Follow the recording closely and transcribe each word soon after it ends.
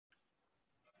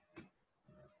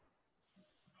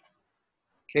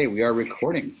Okay, we are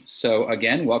recording. So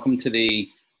again, welcome to the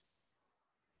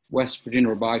West Virginia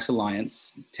Robotics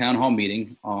Alliance town hall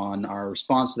meeting on our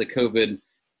response to the COVID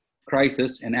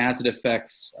crisis and as it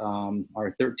affects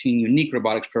our 13 unique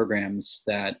robotics programs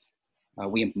that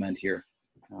we implement here.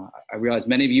 I realize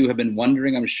many of you have been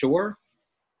wondering, I'm sure,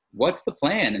 what's the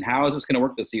plan and how is this going to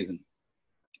work this season?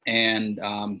 And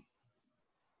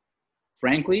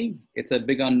frankly, it's a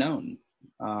big unknown.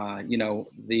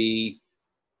 The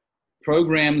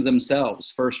programs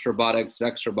themselves, First Robotics,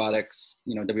 Vex Robotics,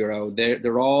 WRO,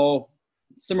 they're all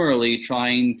similarly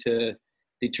trying to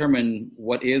determine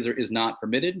what is or is not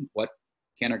permitted, what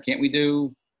can or can't we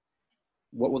do,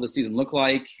 what will the season look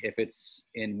like if it's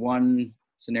in one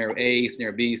scenario A,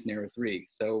 scenario B, scenario 3.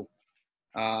 So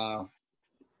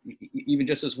even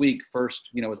just this week, First,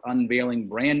 was unveiling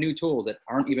brand new tools that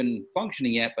aren't even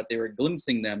functioning yet, but they were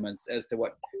glimpsing them as to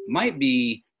what might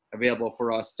be available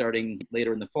for us starting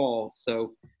later in the fall.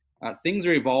 So things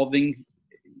are evolving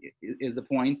is the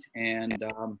point. And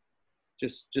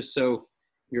just so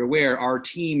you're aware, our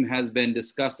team has been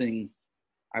discussing,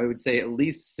 I would say at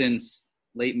least since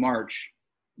late March,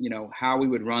 how we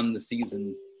would run the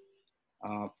season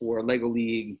for Lego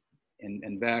League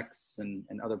and Vex and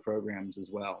other programs as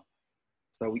well.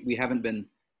 So we haven't been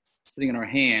sitting on our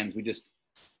hands. We just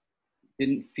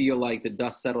didn't feel like the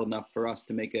dust settled enough for us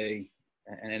to make an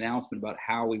announcement about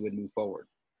how we would move forward.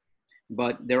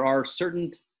 But there are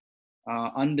certain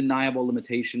undeniable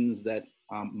limitations that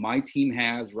my team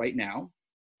has right now,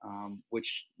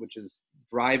 which is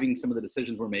driving some of the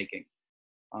decisions we're making.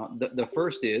 The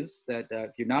first is that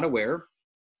if you're not aware,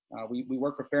 we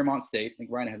work for Fairmont State. I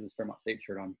think Ryan has his Fairmont State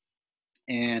shirt on.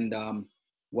 And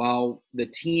while the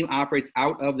team operates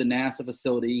out of the NASA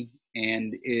facility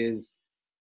and is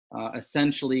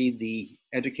essentially the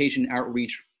education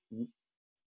outreach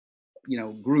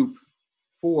group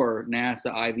for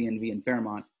NASA, IV&V, and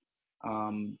Fairmont,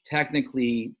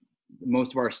 technically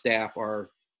most of our staff are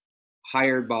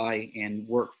hired by and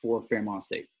work for Fairmont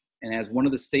State. And as one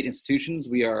of the state institutions,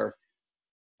 we are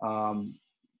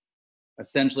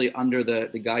essentially under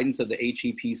the guidance of the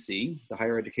HEPC, the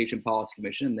Higher Education Policy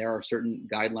Commission, and there are certain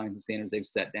guidelines and standards they've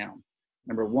set down.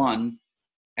 Number one,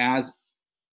 as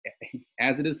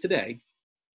it is today,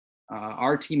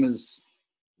 our team is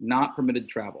not permitted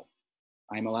travel.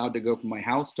 I'm allowed to go from my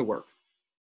house to work.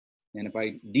 And if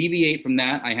I deviate from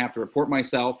that, I have to report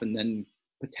myself and then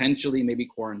potentially maybe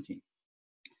quarantine.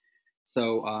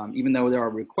 So even though there are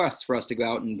requests for us to go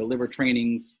out and deliver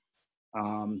trainings,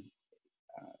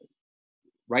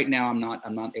 right now I'm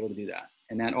not able to do that.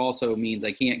 And that also means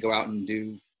I can't go out and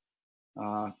do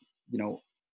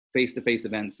face-to-face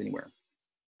events anywhere.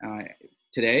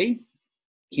 Today,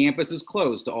 campus is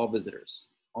closed to all visitors.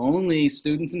 Only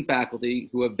students and faculty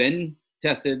who have been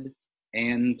tested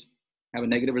and have a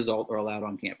negative result are allowed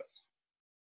on campus.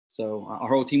 So our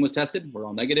whole team was tested. We're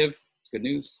all negative. It's good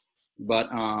news. But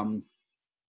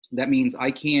that means I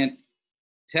can't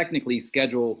technically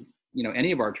schedule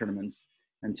any of our tournaments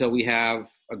until we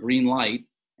have a green light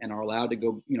and are allowed to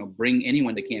go bring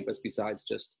anyone to campus besides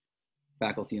just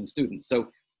faculty and students.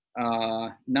 So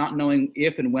not knowing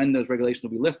if and when those regulations will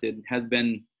be lifted has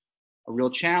been a real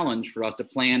challenge for us to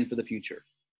plan for the future.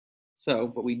 So,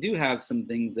 but we do have some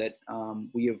things that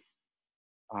we have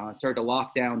started to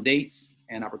lock down dates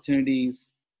and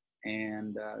opportunities,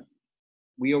 and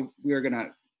we are going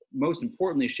to most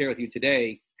importantly share with you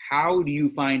today, how do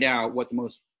you find out what the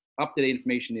most up-to-date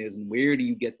information is and where do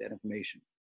you get that information?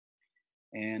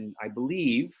 And I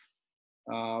believe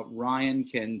Ryan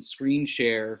can screen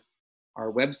share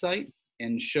our website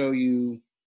and show you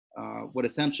what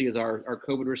essentially is our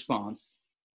COVID response.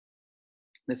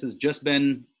 This has just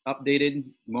been updated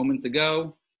moments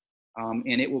ago,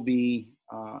 and it will be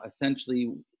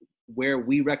essentially where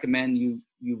we recommend you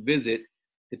visit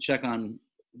to check on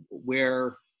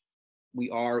where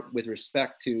we are with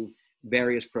respect to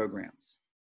various programs.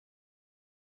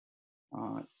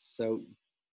 So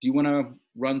do you want to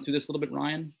run through this a little bit,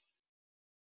 Ryan?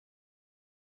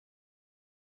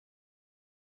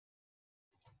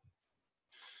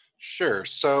 Sure.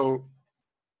 So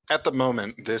at the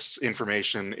moment, this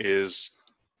information is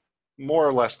more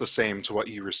or less the same to what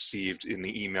you received in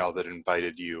the email that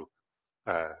invited you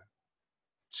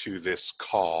to this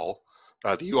call.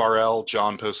 The URL,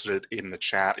 John posted it in the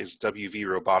chat, is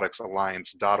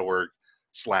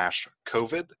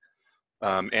wvroboticsalliance.org/COVID.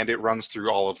 And it runs through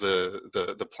all of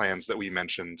the plans that we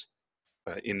mentioned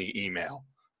in the email.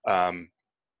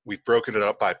 We've broken it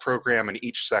up by program, and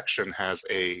each section has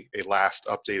a last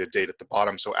updated date at the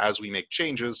bottom. So as we make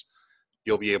changes,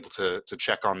 you'll be able to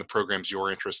check on the programs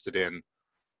you're interested in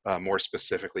more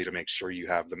specifically to make sure you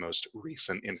have the most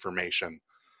recent information.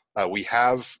 We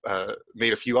have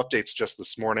made a few updates just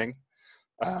this morning,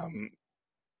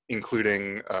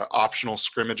 including optional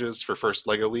scrimmages for First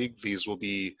LEGO League. These will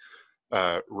be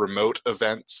remote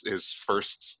events is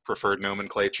FIRST's preferred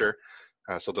nomenclature.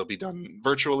 So they'll be done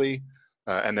virtually,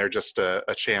 and they're just a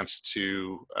chance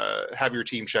to have your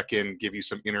team check in, give you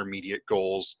some intermediate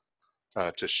goals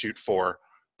to shoot for,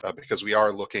 because we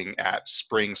are looking at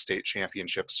spring state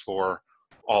championships for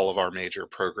all of our major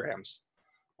programs.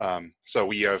 So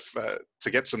we have,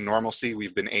 to get some normalcy,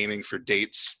 we've been aiming for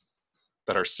dates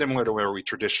that are similar to where we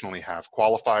traditionally have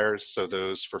qualifiers. So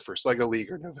those for First LEGO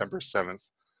League are November 7th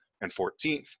and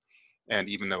 14th. And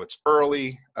even though it's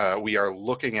early, we are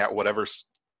looking at whatever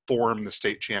form the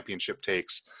state championship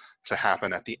takes to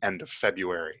happen at the end of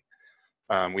February.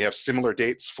 We have similar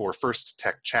dates for First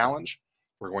Tech Challenge.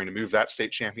 We're going to move that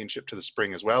state championship to the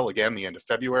spring as well, again, the end of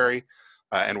February.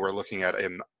 And we're looking at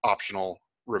an optional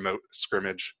remote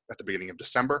scrimmage at the beginning of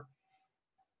December.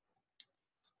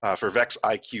 For VEX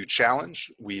IQ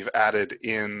Challenge, we've added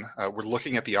in, we're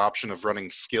looking at the option of running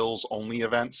skills-only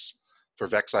events for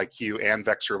VEX IQ and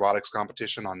VEX Robotics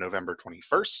competition on November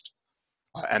 21st.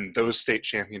 And those state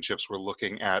championships, we're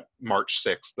looking at March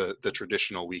 6th, the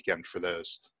traditional weekend for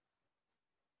those.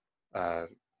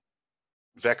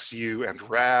 VEX U and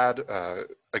RAD,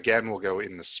 again, will go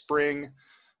in the spring.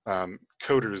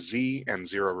 Coder Z and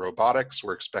Zero Robotics,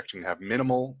 we're expecting to have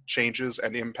minimal changes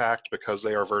and impact because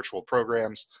they are virtual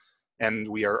programs. And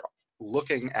we are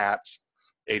looking at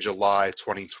a July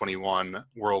 2021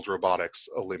 World Robotics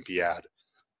Olympiad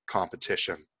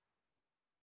competition.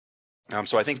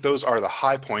 So I think those are the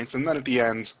high points. And then at the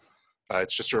end,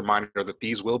 it's just a reminder that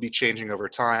these will be changing over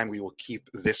time. We will keep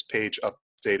this page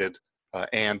updated,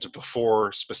 and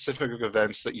before specific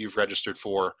events that you've registered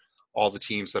for, all the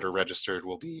teams that are registered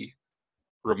will be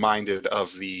reminded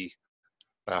of the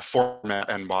format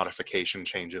and modification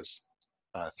changes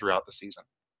throughout the season.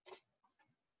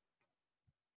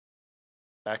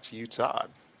 Back to you, Todd.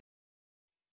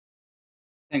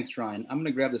 Thanks, Ryan. I'm going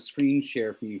to grab the screen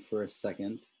share for you for a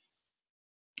second.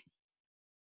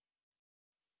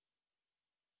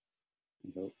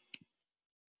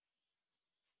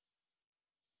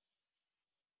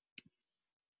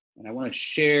 And I want to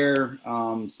share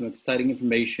some exciting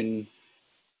information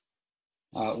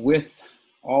with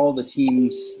all the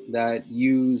teams that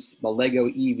use the LEGO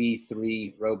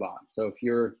EV3 robot. So if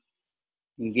you're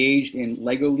engaged in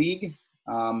LEGO League,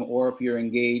 or if you're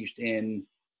engaged in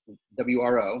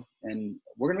WRO, and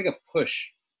we're going to make a push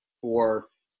for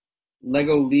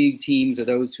LEGO League teams or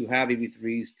those who have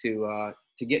EV3s to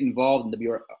get involved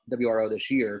in WRO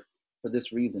this year for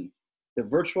this reason. The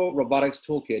Virtual Robotics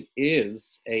Toolkit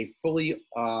is a fully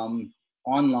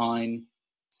online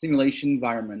simulation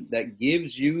environment that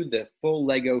gives you the full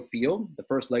LEGO field, the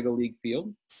first LEGO League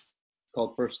field. It's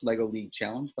called First LEGO League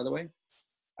Challenge, by the way.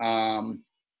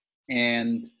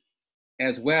 And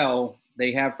as well,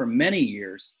 they have for many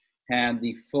years had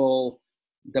the full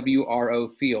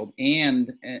WRO field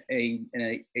and a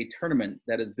tournament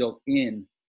that is built in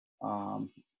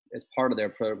as part of their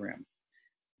program.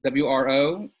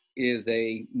 WRO is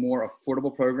a more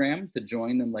affordable program to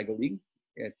join than LEGO League.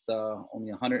 It's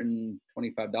only $125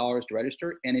 to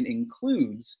register, and it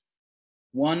includes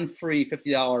one free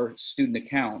 $50 student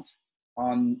account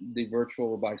on the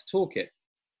Virtual Robotics Toolkit.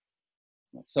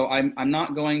 So I'm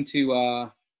not going to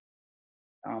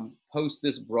post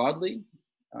this broadly,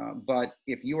 but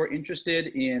if you are interested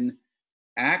in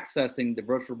accessing the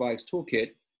Virtual Robotics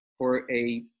Toolkit for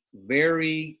a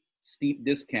very steep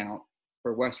discount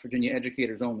for West Virginia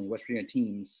educators only, West Virginia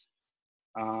teams,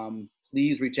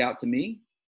 please reach out to me,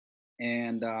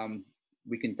 and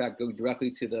we can in fact go directly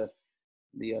to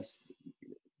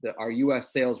our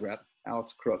U.S. sales rep,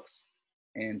 Alex Crooks,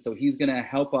 and so he's going to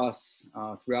help us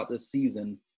throughout this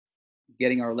season,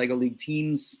 getting our LEGO League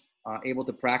teams able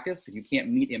to practice. If you can't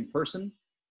meet in person,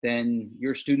 then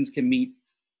your students can meet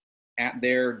at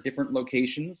their different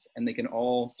locations, and they can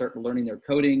all start learning their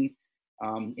coding,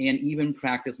 and even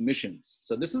practice missions.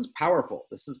 So this is powerful.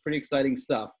 This is pretty exciting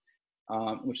stuff,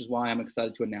 which is why I'm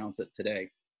excited to announce it today.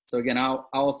 So again,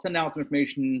 I'll send out some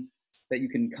information that you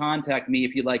can contact me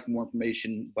if you'd like more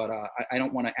information, but I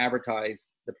don't want to advertise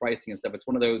the pricing and stuff. It's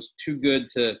one of those too good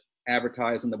to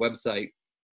advertise on the website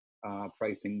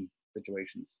pricing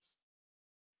situations.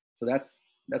 So that's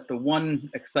the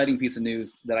one exciting piece of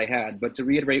news that I had. But to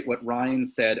reiterate what Ryan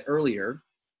said earlier,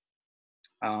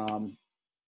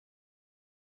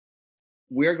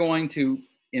 we're going to,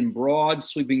 in broad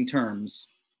sweeping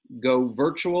terms, go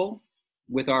virtual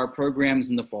with our programs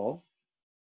in the fall.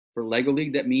 For LEGO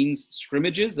League, that means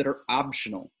scrimmages that are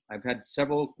optional. I've had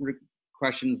several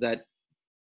questions that,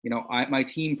 my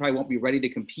team probably won't be ready to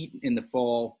compete in the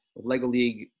fall with LEGO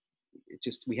League. It's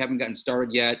just, we haven't gotten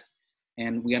started yet,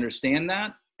 and we understand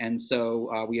that. And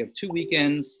so we have 2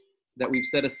 weekends that we've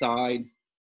set aside,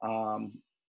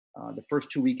 the first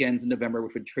 2 weekends in November,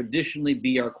 which would traditionally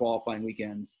be our qualifying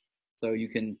weekends. So you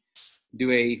can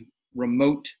do a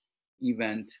remote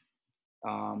event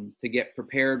to get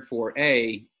prepared for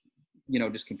A,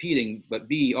 just competing, but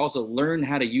B, also learn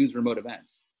how to use remote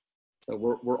events. So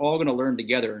we're all going to learn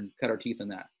together and cut our teeth in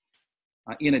that.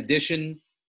 In addition,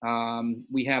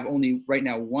 we have only right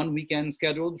now 1 weekend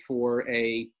scheduled for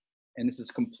and this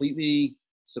is completely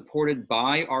supported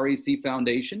by REC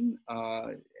Foundation,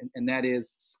 and that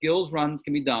is skills runs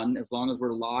can be done as long as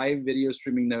we're live video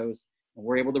streaming those, and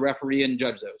we're able to referee and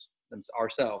judge those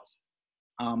ourselves.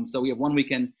 So we have 1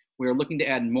 weekend. We are looking to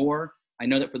add more. I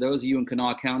know that for those of you in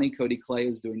Kanawha County, Cody Clay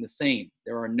is doing the same.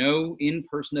 There are no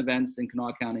in-person events in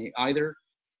Kanawha County either,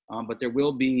 but there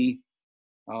will be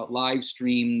live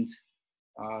streamed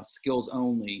skills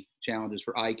only challenges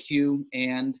for IQ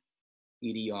and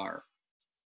EDR.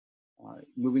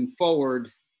 Moving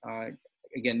forward,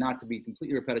 again, not to be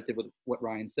completely repetitive with what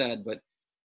Ryan said, but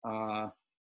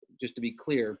just to be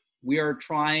clear, we are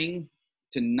trying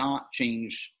to not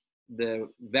change the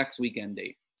VEX weekend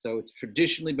date. So it's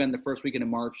traditionally been the first weekend of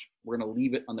March. We're going to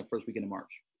leave it on the first weekend of March.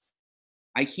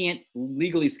 I can't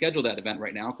legally schedule that event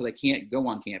right now because I can't go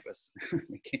on campus.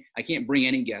 I can't bring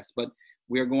any guests, but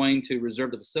we are going to reserve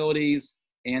the facilities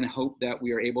and hope that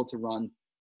we are able to run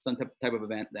some type of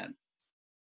event then.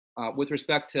 With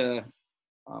respect to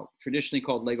traditionally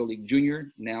called LEGO League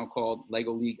Junior, now called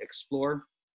LEGO League Explore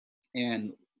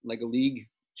and LEGO League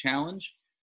Challenge,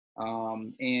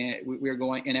 and we're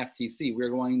going in FTC, we're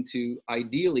going to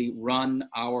ideally run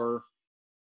our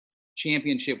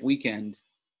championship weekend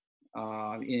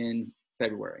in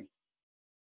February.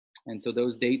 And so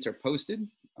those dates are posted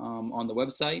on the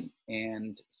website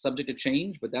and subject to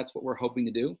change, but that's what we're hoping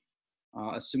to do,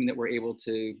 assuming that we're able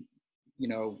to,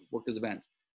 work those events.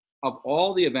 Of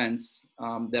all the events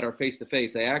that are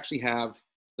face-to-face, I actually have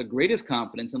the greatest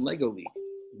confidence in LEGO League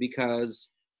because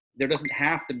there doesn't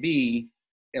have to be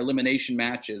elimination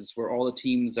matches where all the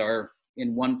teams are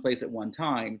in one place at one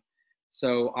time.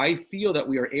 So I feel that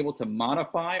we are able to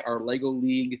modify our LEGO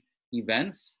League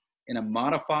events in a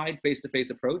modified face-to-face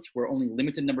approach where only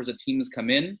limited numbers of teams come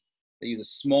in. They use a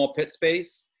small pit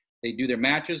space, they do their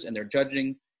matches and their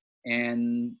judging,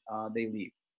 and they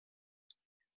leave.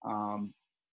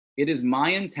 It is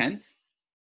my intent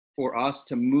for us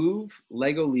to move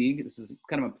LEGO League, this is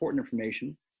kind of important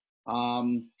information,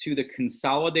 to the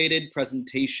consolidated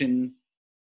presentation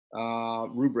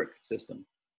rubric system.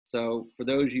 So for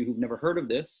those of you who've never heard of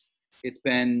this, it's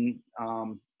been,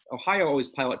 Ohio always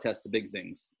pilot tests the big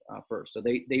things first. So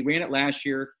they ran it last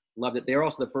year, loved it. They're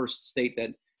also the first state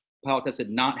that pilot tested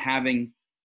not having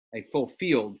a full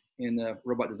field in the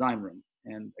robot design room.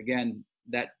 And again,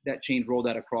 that change rolled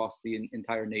out across the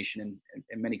entire nation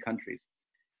and many countries.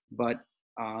 But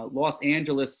Los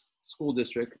Angeles School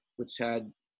District, which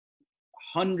had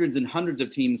hundreds and hundreds of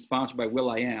teams sponsored by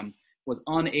will.i.am, was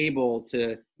unable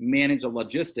to manage the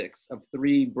logistics of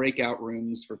 3 breakout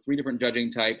rooms for 3 different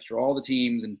judging types for all the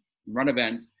teams and run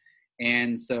events.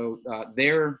 And so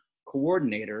their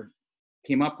coordinator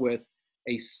came up with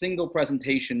a single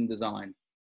presentation design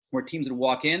where teams would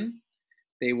walk in,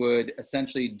 they would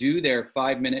essentially do their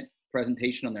 5-minute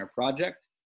presentation on their project.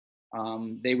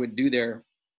 They would do their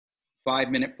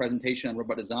 5-minute presentation on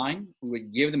robot design. We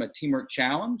would give them a teamwork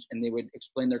challenge and they would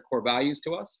explain their core values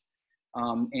to us.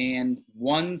 And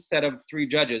one set of 3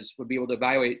 judges would be able to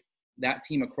evaluate that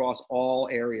team across all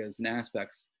areas and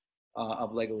aspects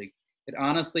of LEGO League. It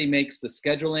honestly makes the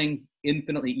scheduling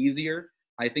infinitely easier.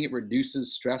 I think it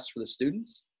reduces stress for the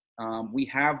students. We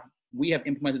have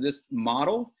implemented this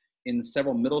model in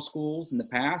several middle schools in the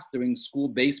past doing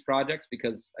school-based projects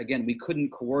because, again, we couldn't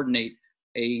coordinate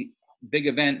a big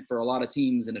event for a lot of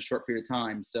teams in a short period of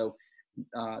time. So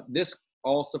this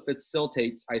also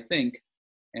facilitates, I think,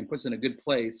 and puts in a good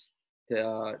place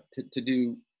to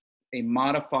do a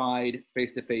modified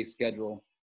face-to-face schedule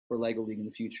for LEGO League in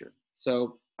the future.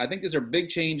 So I think these are big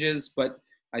changes, but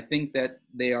I think that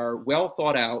they are well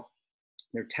thought out.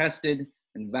 They're tested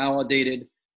and validated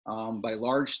by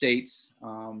large states,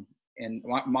 and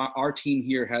our team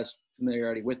here has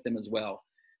familiarity with them as well.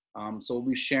 So we'll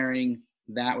be sharing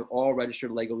that with all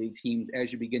registered LEGO League teams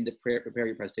as you begin to prepare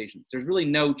your presentations. There's really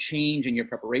no change in your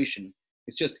preparation.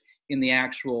 It's just in the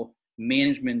actual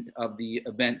management of the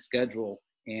event schedule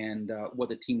and what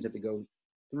the teams have to go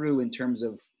through in terms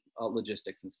of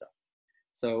logistics and stuff.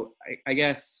 So I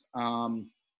guess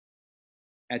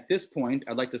at this point,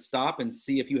 I'd like to stop and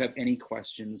see if you have any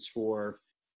questions for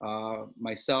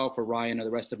myself or Ryan or the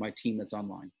rest of my team that's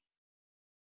online.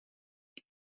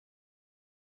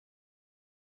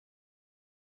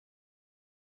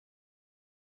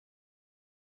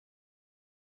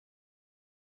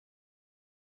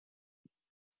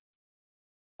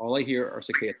 All I hear are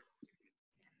cicadas.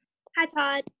 Hi,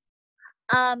 Todd.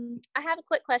 I have a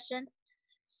quick question.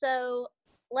 So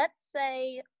let's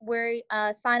say we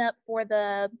sign up for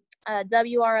the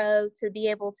WRO to be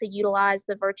able to utilize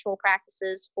the virtual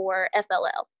practices for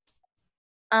FLL.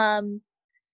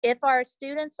 If our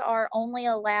students are only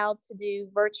allowed to do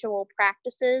virtual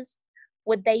practices,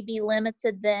 would they be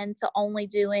limited then to only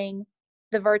doing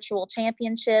the virtual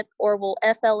championship, or will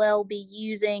FLL be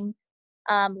using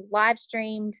live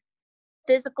streamed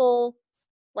physical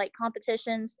like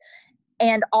competitions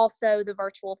and also the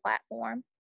virtual platform?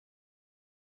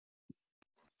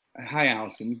 Hi,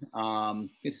 Allison.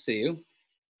 Good to see you.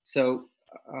 So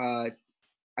I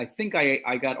think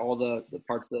I got all the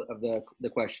parts of the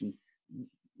question.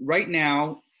 Right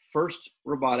now, First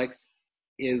Robotics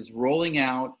is rolling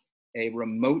out a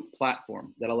remote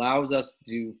platform that allows us to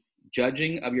do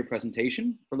judging of your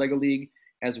presentation for LEGO League,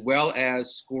 as well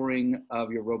as scoring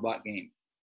of your robot game.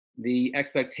 The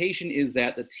expectation is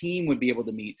that the team would be able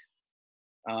to meet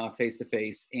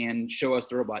face-to-face and show us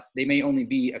the robot. They may only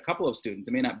be a couple of students.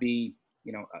 It may not be,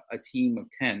 you know, a team of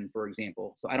 10, for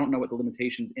example. So I don't know what the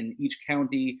limitations in each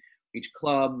county, each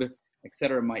club, et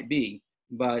cetera, might be.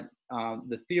 But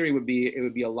the theory would be it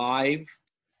would be a live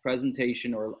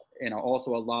presentation, or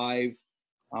also a live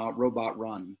robot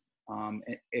run.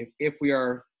 If we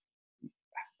are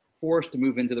forced to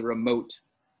move into the remote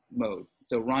mode.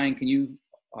 So Ryan, can you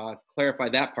clarify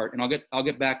that part? And I'll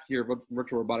get back to your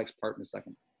virtual robotics part in a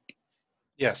second.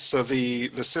 Yes, so the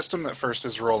system that First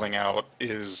is rolling out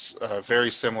is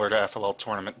very similar to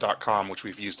FLLtournament.com, which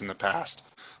we've used in the past.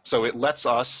 So it lets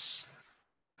us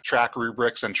track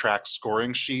rubrics and track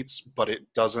scoring sheets, but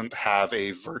it doesn't have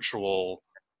a virtual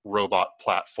robot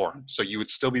platform. So you would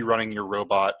still be running your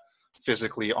robot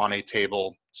physically on a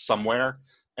table somewhere,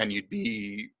 and you'd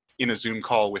be in a Zoom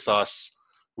call with us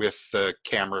with the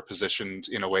camera positioned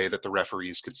in a way that the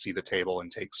referees could see the table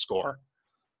and take score.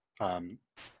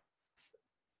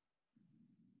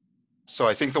 So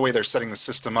I think the way they're setting the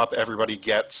system up, everybody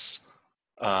gets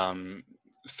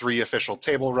 3 official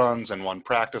table runs and 1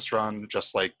 practice run,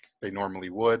 just like they normally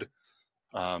would.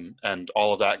 And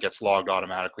all of that gets logged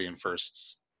automatically in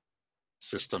First's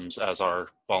systems as our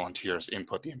volunteers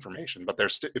input the information. But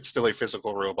it's still a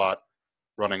physical robot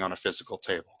running on a physical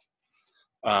table.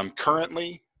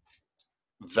 Currently,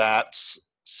 that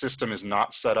system is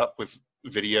not set up with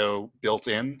video built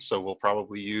in, so we'll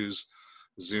probably use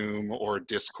Zoom or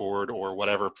Discord or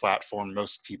whatever platform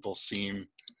most people seem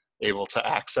able to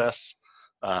access.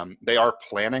 They are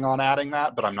planning on adding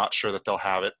that, but I'm not sure that they'll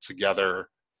have it together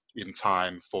in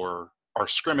time for our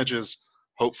scrimmages.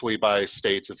 Hopefully by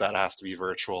states, if that has to be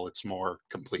virtual, it's more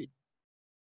complete.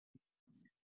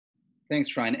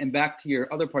 Thanks, Ryan. And back to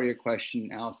your other part of your question,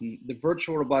 Allison, the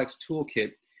Virtual Robotics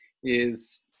Toolkit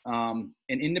is an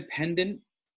independent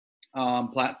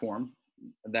platform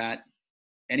that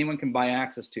anyone can buy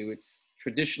access to. It's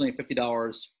traditionally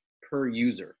 $50 per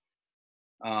user.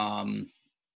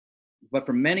 But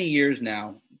for many years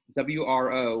now,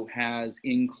 WRO has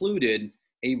included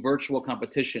a virtual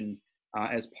competition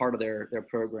as part of their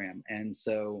program. And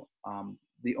so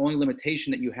the only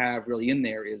limitation that you have really in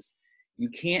there is you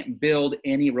can't build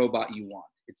any robot you want.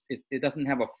 It doesn't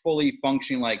have a fully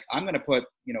functioning, like, I'm going to put,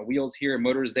 you know, wheels here,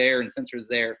 motors there, and sensors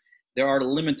there. There are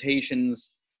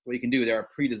limitations what you can do. There are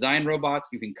pre-designed robots.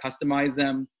 You can customize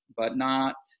them, but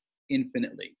not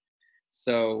infinitely.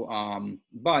 So,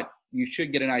 but you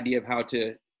should get an idea of how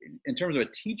to, in terms of a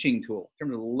teaching tool, in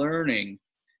terms of learning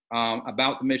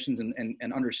about the missions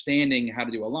and understanding how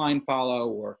to do a line follow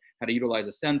or how to utilize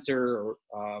a sensor,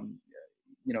 or,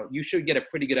 you know, you should get a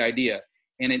pretty good idea.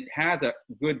 And it has a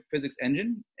good physics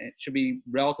engine. It should be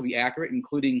relatively accurate,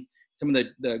 including some of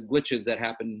the glitches that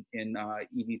happen in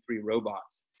EV3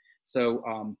 robots.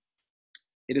 So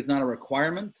it is not a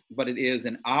requirement, but it is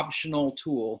an optional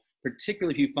tool,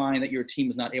 particularly if you find that your team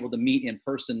is not able to meet in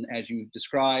person as you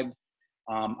described.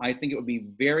 I think it would be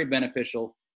very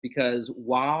beneficial, because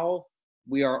while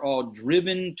we are all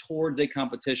driven towards a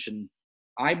competition,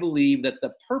 I believe that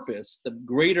the purpose, the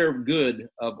greater good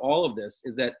of all of this,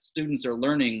 is that students are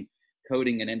learning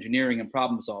coding and engineering and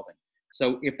problem solving.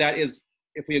 So if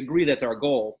we agree that's our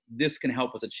goal, this can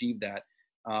help us achieve that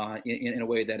in a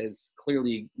way that is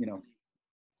clearly, you know,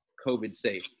 COVID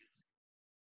safe.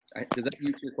 Does that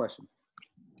answer your question?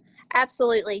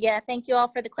 Absolutely. Yeah. Thank you all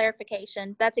for the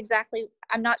clarification. That's exactly,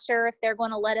 I'm not sure if they're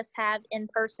going to let us have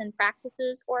in-person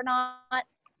practices or not.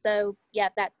 So yeah,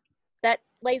 that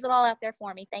lays it all out there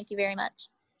for me. Thank you very much.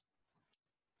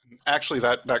 Actually,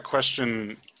 that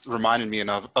question reminded me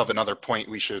of another point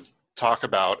we should talk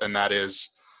about, and that is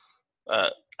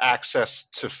access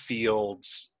to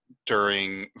fields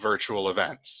during virtual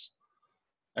events.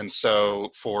 And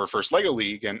so for First Lego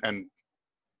League, and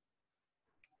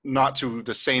not to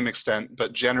the same extent,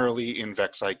 but generally in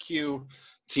VexIQ,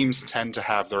 teams tend to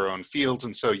have their own fields,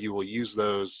 and so you will use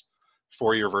those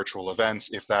for your virtual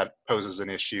events. If that poses an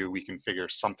issue, we can figure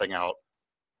something out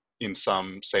in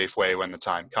some safe way when the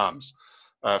time comes.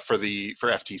 For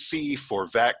FTC, for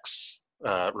VEX,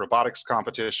 robotics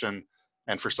competition,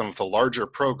 and for some of the larger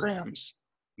programs,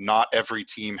 not every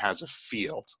team has a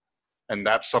field. And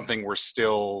that's something we're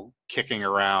still kicking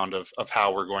around of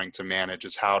how we're going to manage,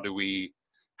 is how do we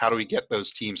get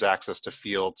those teams access to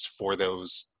fields for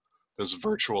those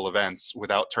virtual events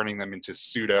without turning them into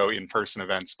pseudo in-person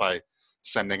events by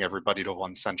sending everybody to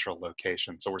one central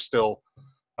location. So we're still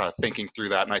thinking through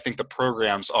that, and I think the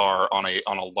programs are on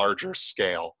a larger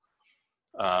scale.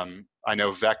 I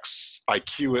know Vex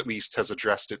IQ at least has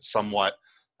addressed it somewhat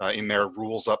in their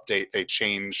rules update. They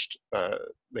changed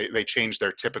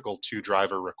their typical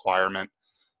 2-driver requirement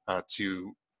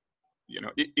to,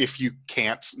 if you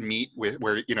can't meet with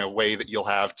where way that you'll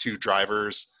have 2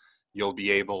 drivers, you'll be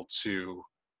able to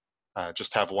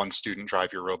just have one student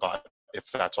drive your robot if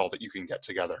that's all that you can get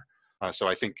together. So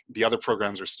I think the other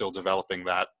programs are still developing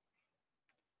that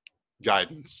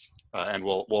guidance, and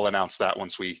we'll announce that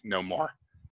once we know more.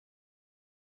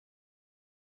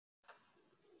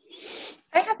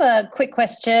 I have a quick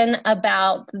question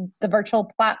about the virtual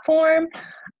platform.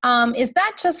 Is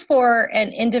that just for an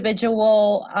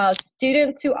individual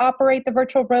student to operate the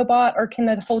virtual robot, or can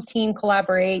the whole team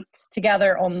collaborate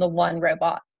together on the one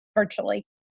robot virtually?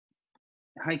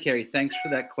 Hi, Carrie. Thanks for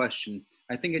that question.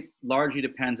 I think it largely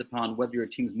depends upon whether your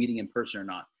team's meeting in person or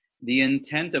not. The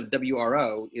intent of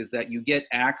WRO is that you get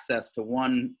access to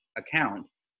one account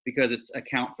because it's an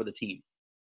account for the team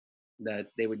that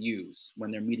they would use.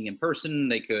 When they're meeting in person,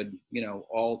 they could,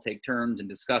 all take turns and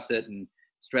discuss it and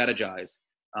strategize.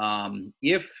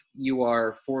 If you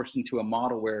are forced into a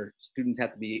model where students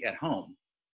have to be at home,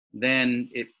 then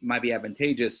it might be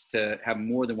advantageous to have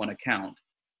more than one account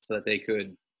so that they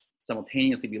could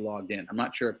simultaneously be logged in. I'm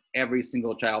not sure if every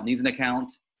single child needs an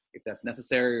account, if that's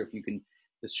necessary, or if you can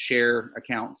just share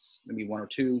accounts, maybe 1 or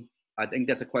 2. I think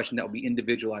that's a question that will be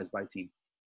individualized by team.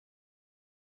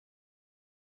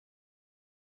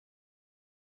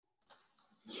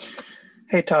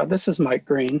 Hey, Todd, this is Mike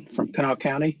Green from Kanawha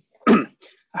County. I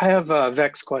have a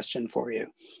VEX question for you.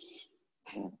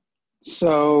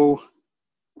 So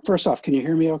first off, can you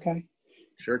hear me okay?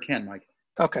 Sure can, Mike.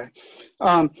 Okay.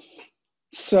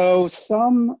 So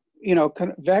some,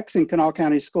 VEX in Kanawha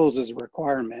County schools is a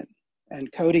requirement,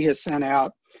 and Cody has sent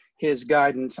out his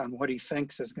guidance on what he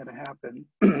thinks is going to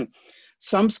happen.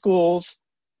 Some schools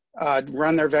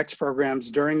run their VEX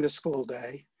programs during the school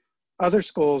day. Other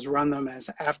schools run them as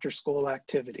after-school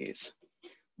activities.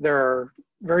 There are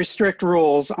very strict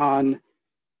rules on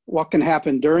what can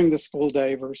happen during the school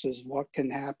day versus what can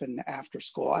happen after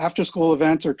school. After-school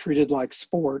events are treated like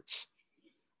sports,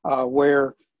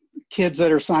 where kids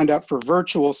that are signed up for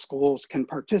virtual schools can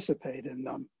participate in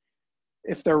them.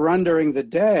 If they're run during the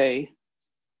day,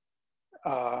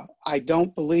 I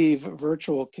don't believe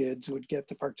virtual kids would get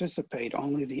to participate.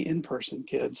 Only the in-person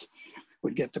kids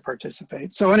would get to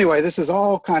participate. So anyway, this is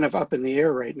all kind of up in the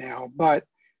air right now, but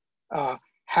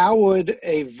how would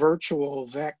a virtual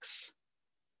VEX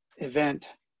event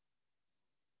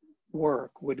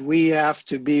work? Would we have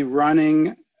to be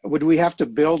running, would we have to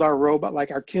build our robot,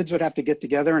 like our kids would have to get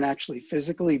together and actually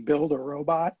physically build a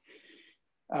robot?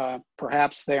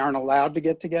 Perhaps they aren't allowed to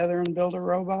get together and build a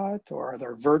robot, or are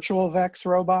there virtual VEX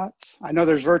robots? I know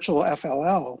there's virtual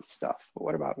FLL stuff, but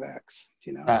what about VEX?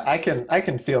 Do you know? I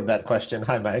can field that question.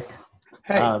 Hi, Mike.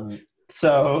 Hey.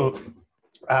 So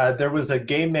there was a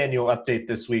game manual update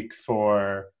this week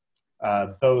for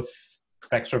both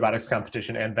VEX Robotics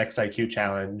Competition and VEX IQ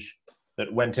Challenge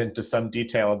that went into some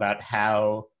detail about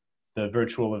how the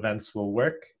virtual events will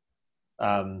work.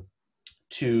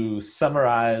 To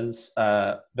summarize,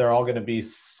 they're all going to be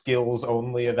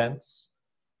skills-only events,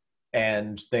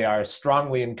 and they are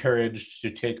strongly encouraged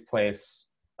to take place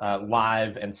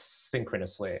live and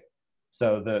synchronously.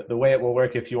 So the way it will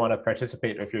work if you want to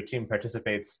participate, or if your team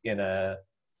participates in a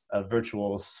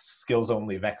virtual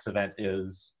skills-only VEX event,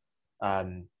 is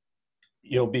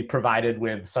you'll be provided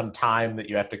with some time that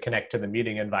you have to connect to the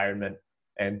meeting environment,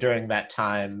 and during that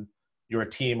time, your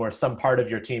team or some part of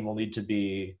your team will need to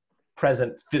be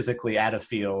present physically at a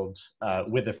field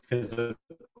with a physical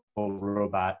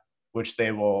robot, which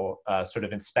they will sort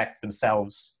of inspect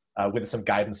themselves with some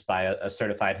guidance by a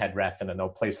certified head ref, and then they'll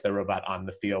place their robot on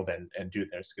the field and do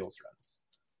their skills runs.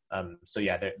 So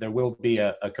yeah, there will be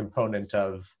a component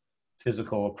of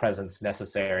physical presence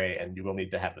necessary, and you will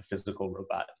need to have a physical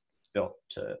robot built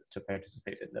to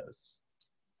participate in those.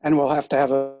 And we'll have to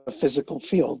have a physical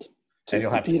field to and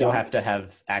compete you'll on. have to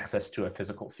have access to a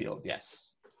physical field,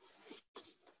 yes.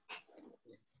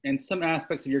 And some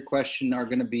aspects of your question are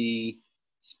going to be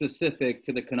specific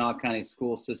to the Kanawha County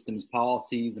school system's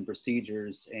policies and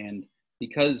procedures. And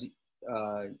because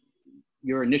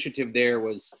your initiative there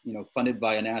was, funded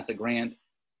by a NASA grant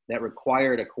that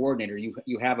required a coordinator,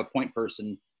 you have a point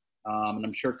person, and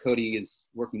I'm sure Cody is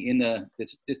working in the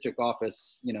district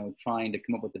office, trying to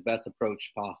come up with the best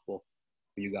approach possible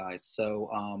for you guys. So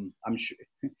I'm sure,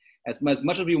 as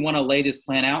much as we want to lay this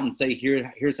plan out and say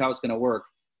here's how it's going to work,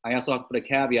 I also have to put a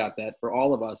caveat that for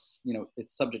all of us,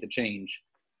 it's subject to change,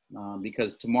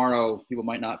 because tomorrow people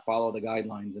might not follow the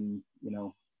guidelines and,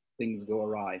 things go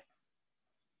awry.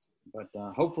 But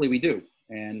hopefully we do.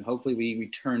 And hopefully we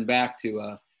return back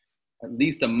to at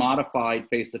least a modified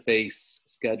face-to-face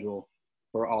schedule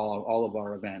for all of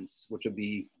our events, which would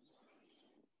be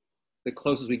the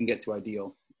closest we can get to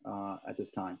ideal at this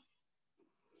time.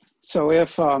 So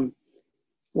if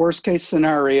worst case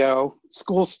scenario,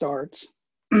 school starts,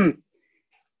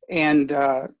 and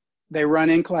they run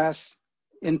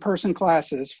in-person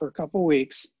classes for a couple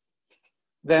weeks,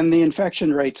 then the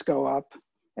infection rates go up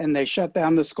and they shut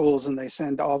down the schools and they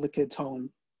send all the kids home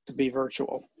to be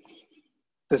virtual.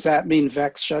 Does that mean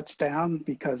VEX shuts down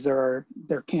because there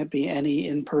can't be any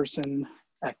in-person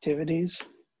activities?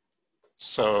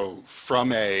 So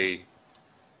from a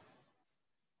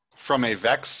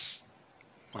VEX,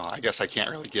 well, I guess I can't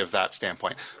really give that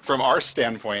standpoint. From our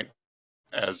standpoint,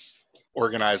 as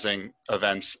organizing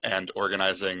events and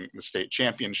organizing the state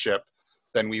championship,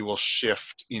 then we will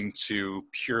shift into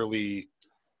purely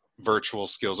virtual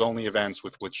skills only events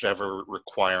with whichever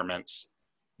requirements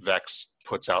VEX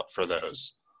puts out for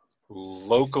those.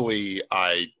 Locally,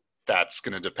 that's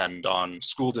going to depend on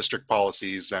school district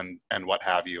policies and what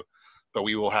have you, but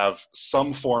we will have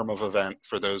some form of event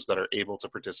for those that are able to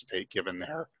participate given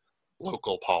their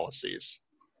local policies.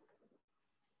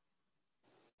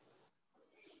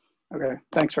 Okay,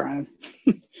 thanks, Ryan. I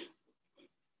had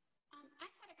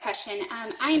a question.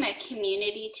 I'm a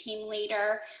community team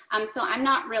leader, so I'm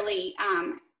not really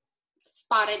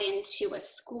spotted into a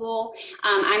school.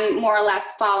 I'm more or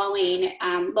less following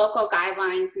local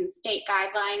guidelines and state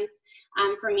guidelines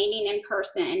for meeting in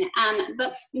person.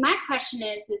 But my question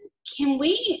is can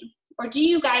we, or do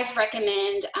you guys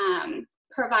recommend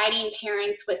providing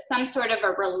parents with some sort of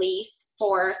a release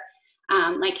for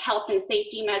like health and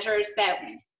safety measures that,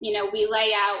 we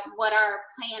lay out what our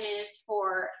plan is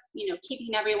for,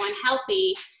 keeping everyone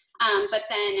healthy, but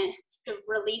then the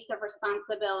release of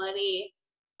responsibility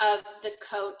of the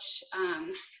coach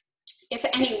if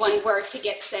anyone were to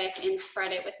get sick and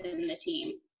spread it within the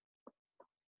team?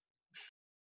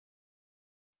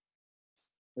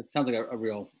 It sounds like a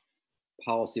real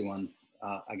policy one.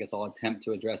 I guess I'll attempt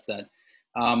to address that.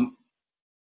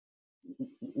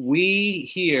 We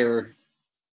here,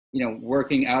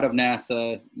 working out of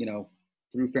NASA,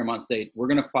 through Fairmont State, we're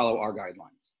going to follow our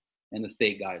guidelines and the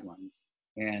state guidelines.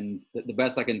 And the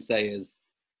best I can say is,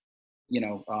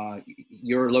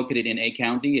 you're located in a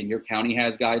county and your county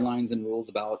has guidelines and rules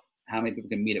about how many people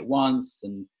can meet at once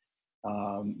and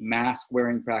mask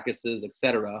wearing practices,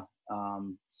 etc.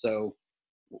 So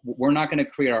we're not going to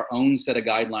create our own set of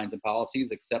guidelines and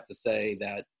policies, except to say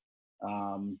that,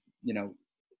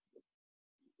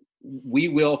 we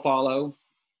will follow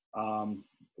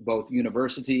both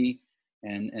university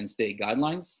and state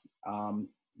guidelines.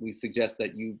 We suggest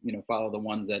that you follow the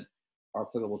ones that are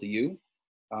applicable to you.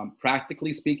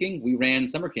 Practically speaking, we ran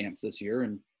summer camps this year,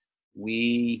 and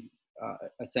we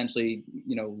essentially,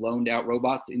 loaned out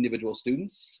robots to individual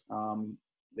students.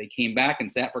 They came back and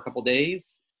sat for a couple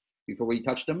days before we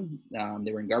touched them.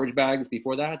 They were in garbage bags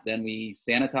before that. Then we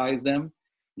sanitized them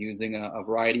using a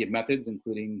variety of methods,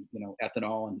 including,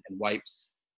 ethanol and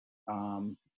wipes,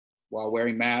 while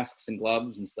wearing masks and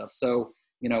gloves and stuff. So,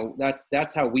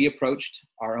 that's how we approached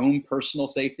our own personal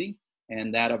safety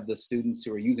and that of the students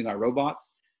who are using our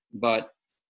robots. But,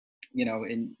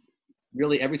 in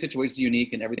really every situation is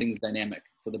unique and everything's dynamic.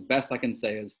 So the best I can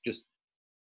say is just,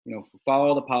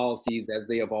 follow the policies as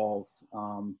they evolve,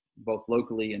 both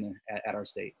locally and at our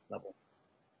state level.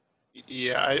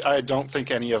 Yeah, I don't think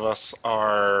any of us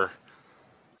are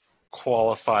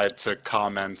qualified to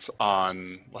comment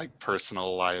on like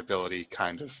personal liability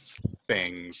kind of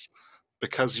things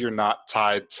because you're not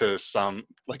tied to some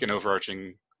like an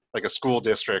overarching, like a school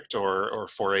district or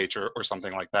 4-H or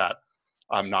something like that.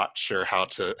 I'm not sure how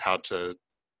to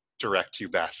direct you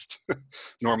best.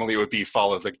 Normally it would be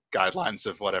follow the guidelines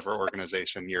of whatever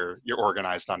organization you're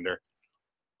organized under.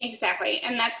 Exactly.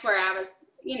 And that's where I was,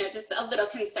 just a little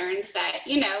concerned that,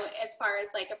 as far as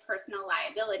like a personal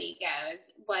liability goes,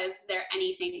 was there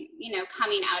anything,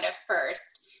 coming out of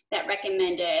FIRST that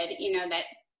recommended, that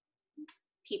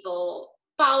people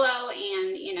follow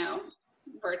and,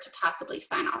 were to possibly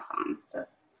sign off on. So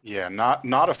yeah,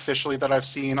 not officially that I've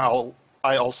seen.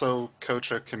 I also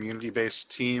coach a community-based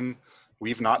team.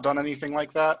 We've not done anything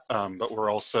like that, but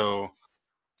we're also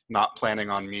not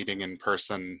planning on meeting in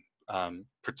person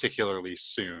particularly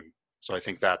soon. So I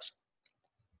think that's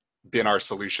been our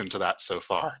solution to that so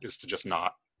far, is to just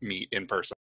not meet in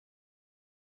person.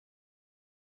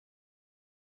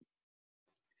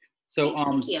 So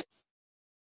thank you.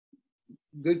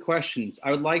 Good questions. I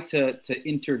would like to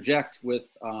interject with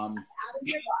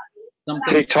something.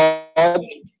 Hey, Todd.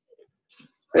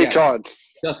 Hey, Yeah. Todd.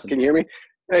 Justin. Can you hear me?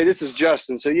 Hey, this is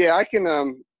Justin. So yeah, I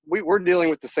can. We're dealing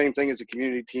with the same thing as a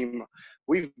community team.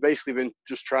 We've basically been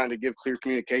just trying to give clear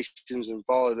communications and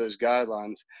follow those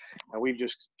guidelines. And we've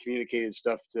just communicated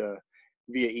stuff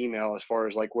via email as far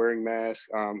as like wearing masks.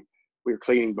 We're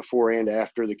cleaning before and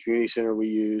after the community center we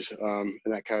use, and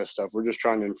that kind of stuff. We're just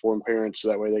trying to inform parents so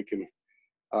that way they can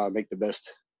make the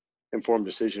best informed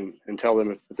decision and tell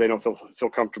them if they don't feel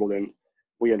comfortable, then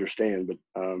we understand. But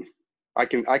I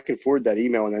can forward that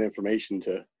email and that information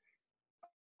to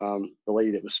the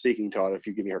lady that was speaking, Todd, if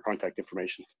you give me her contact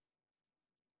information,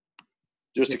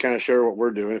 just to kind of share what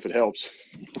we're doing, if it helps.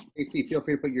 AC, feel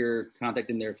free to put your contact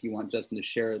in there if you want Justin to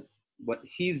share what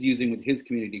he's using with his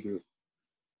community group.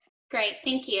 Great,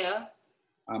 thank you.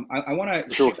 I want to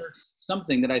Sure. share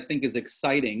something that I think is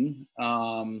exciting,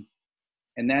 and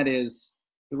that is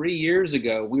 3 years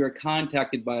ago, we were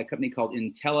contacted by a company called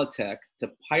Intellatech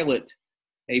to pilot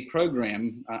a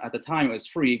program. At the time, it was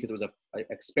free because it was an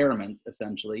experiment,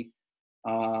 essentially,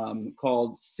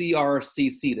 called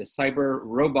CRCC, the Cyber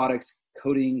Robotics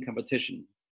Coding Competition.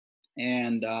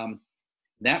 And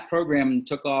that program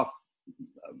took off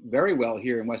very well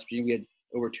here in West Virginia. We had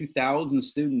over 2,000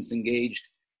 students engaged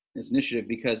in this initiative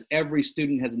because every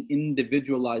student has an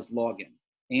individualized login.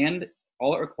 And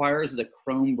all it requires is a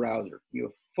Chrome browser. You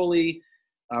have fully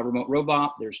remote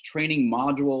robot. There's training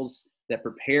modules that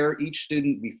prepare each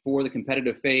student before the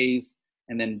competitive phase.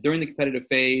 And then during the competitive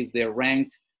phase, they're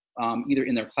ranked either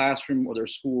in their classroom or their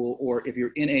school, or if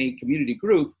you're in a community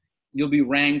group, you'll be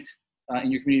ranked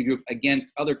in your community group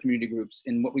against other community groups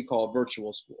in what we call a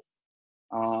virtual school.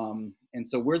 And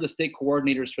so we're the state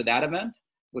coordinators for that event,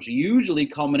 which usually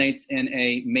culminates in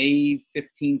a May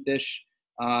 15th-ish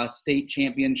state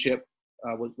championship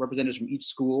with representatives from each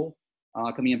school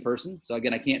coming in person. So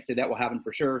again, I can't say that will happen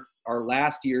for sure. Our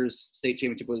last year's state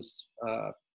championship was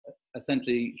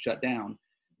essentially shut down,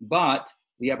 but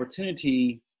the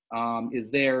opportunity is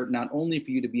there not only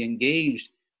for you to be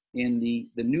engaged in the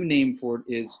new name for it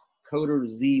is Coder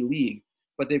Z League,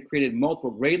 but they've created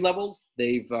multiple grade levels.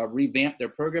 They've revamped their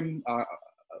program a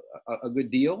good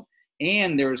deal.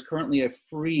 And there is currently a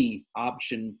free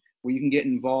option where you can get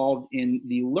involved in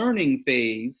the learning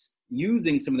phase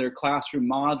using some of their classroom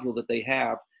modules that they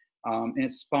have. And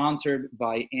it's sponsored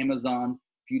by Amazon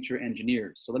Future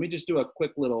Engineers. So let me just do a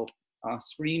quick little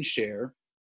screen share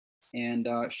and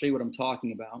show you what I'm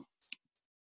talking about.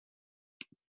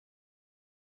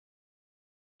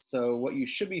 So what you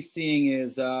should be seeing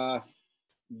is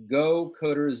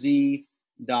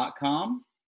gocoderz.com.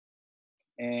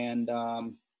 And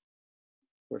of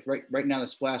course, right now the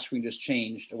splash screen just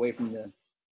changed away from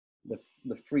the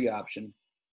free option.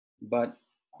 But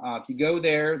if you go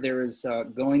there, there is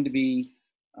going to be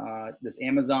this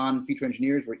Amazon Future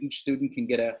Engineers where each student can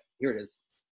get here it is,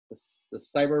 the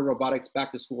Cyber Robotics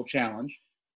Back to School Challenge.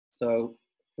 So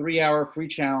 3-hour free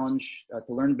challenge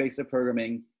to learn basic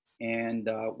programming and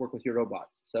work with your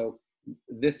robots. So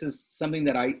this is something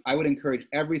that I would encourage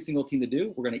every single team to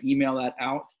do. We're going to email that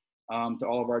out to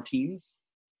all of our teams.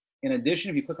 In addition,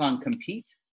 if you click on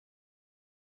compete,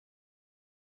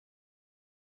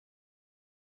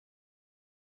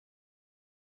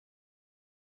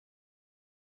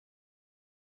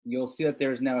 you'll see that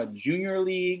there's now a junior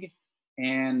league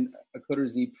and a Coder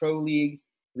Z Pro League.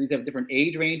 These have different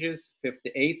age ranges. 5th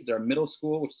to 8th is our middle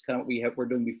school, which is kind of what we're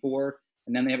doing before.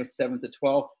 And then they have a 7th to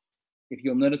 12th. If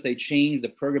you'll notice, they changed the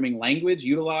programming language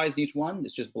utilized in each one.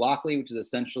 It's just Blockly, which is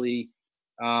essentially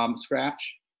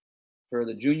Scratch. for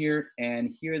the junior,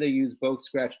 and here they use both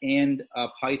Scratch and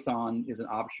Python is an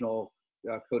optional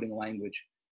coding language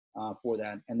for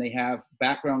that. And they have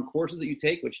background courses that you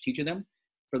take, which teach them.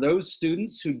 For those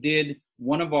students who did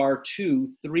one of our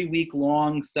 2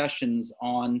 3-week-long sessions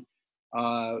on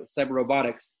cyber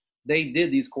robotics, they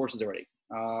did these courses already.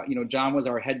 You know, John was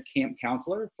our head camp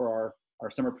counselor for our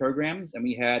summer programs, and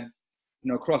we had, you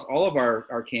know, across all of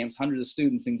our camps, hundreds of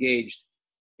students engaged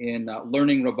in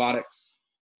learning robotics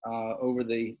over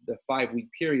the 5-week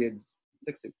periods,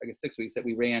 6 weeks that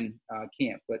we ran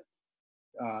camp. But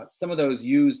some of those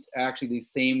used actually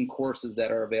these same courses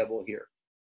that are available here.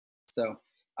 So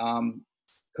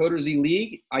Coders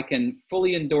E-League, I can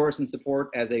fully endorse and support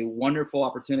as a wonderful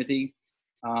opportunity.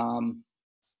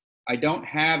 I don't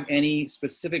have any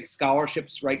specific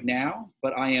scholarships right now,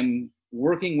 but I am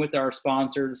working with our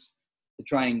sponsors to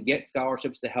try and get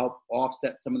scholarships to help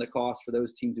offset some of the costs for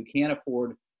those teams who can't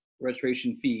afford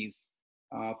registration fees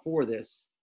for this.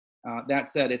 That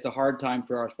said, it's a hard time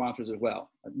for our sponsors as well.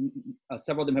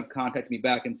 Several of them have contacted me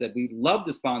back and said, we'd love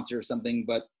to sponsor something,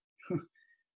 but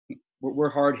we're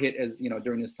hard hit as you know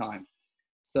during this time.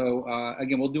 So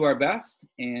again, we'll do our best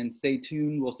and stay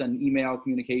tuned. We'll send email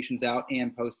communications out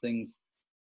and post things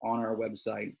on our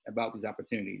website about these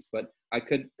opportunities. But I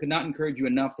could not encourage you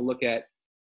enough to look at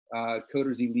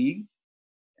Coders E-League.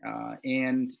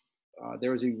 And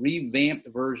there is a revamped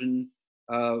version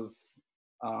of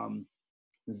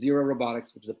Zero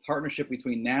Robotics, which is a partnership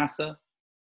between NASA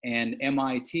and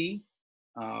MIT.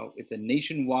 It's a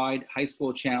nationwide high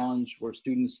school challenge where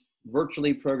students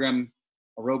virtually program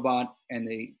a robot, and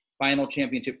the final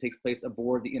championship takes place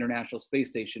aboard the International Space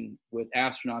Station with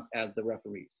astronauts as the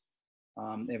referees.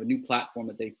 They have a new platform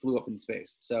that they flew up in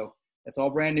space. So that's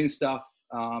all brand new stuff.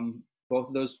 Both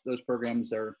of those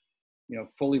programs are, you know,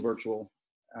 fully virtual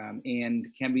and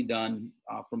can be done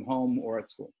from home or at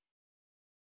school.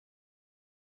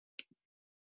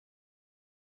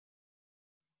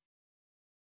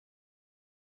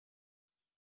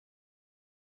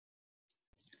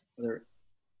 Are there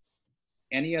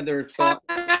any other thoughts?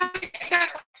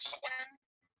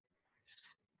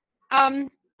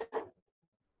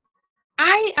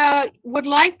 I would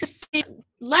like to see,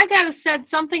 like I said,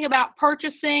 something about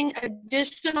purchasing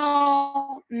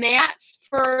additional mats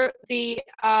for the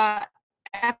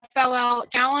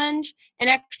FLL Challenge and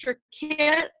extra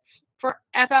kits for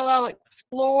FLL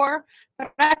Explore,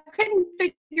 but I couldn't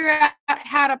figure out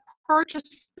how to purchase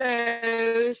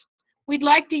those. We'd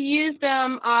like to use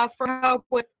them for help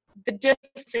with the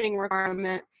distancing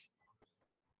requirements.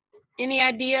 Any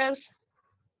ideas?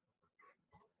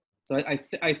 So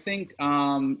I think,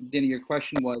 Danny, your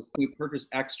question was, can we purchase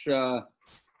extra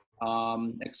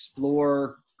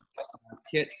Explore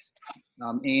kits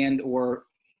and or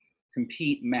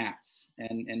compete mats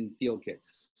and field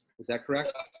kits? Is that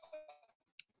correct?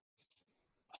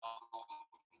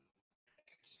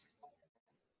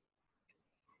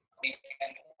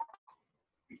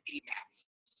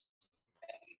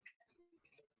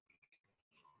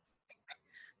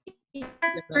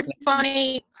 It's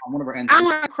funny. One of our I'm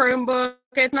on a Chromebook.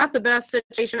 It's not the best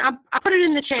situation. I put it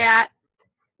in the chat.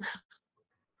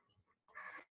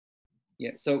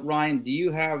 Yeah. So Ryan, do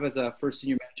you have, as a first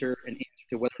senior mentor, an answer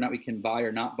to whether or not we can buy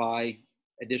or not buy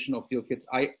additional field kits?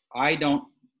 I don't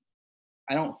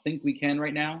think we can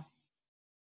right now.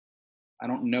 I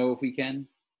don't know if we can.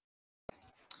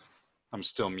 I'm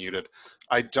still muted.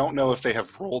 I don't know if they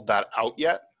have rolled that out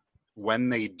yet. When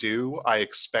they do, I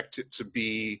expect it to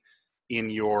be in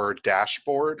your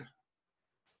dashboard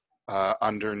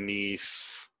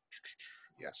underneath.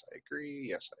 Yes, I agree.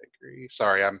 Yes, I agree.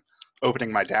 Sorry, I'm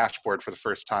opening my dashboard for the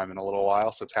first time in a little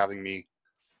while, so it's having me.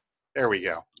 There we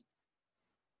go.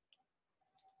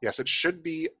 Yes, it should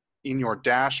be in your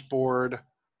dashboard,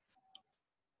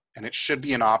 and it should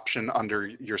be an option under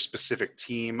your specific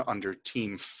team, under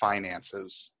team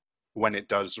finances, when it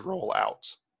does roll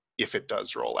out, if it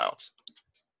does roll out.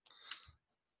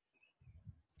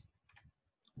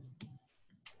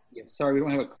 Yeah, sorry, we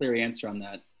don't have a clear answer on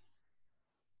that.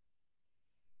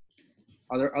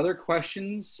 Are there other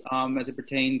questions as it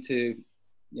pertains to,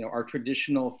 you know, our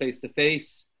traditional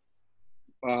face-to-face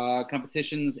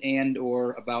competitions and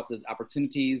or about those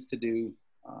opportunities to do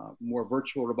more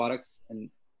virtual robotics? And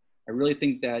I really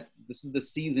think that this is the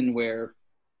season where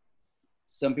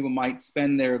some people might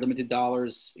spend their limited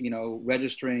dollars, you know,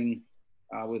 registering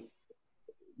with,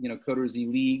 you know, Coders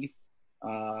E-League.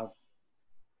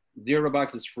 Zero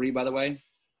Robotics is free, by the way,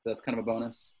 so that's kind of a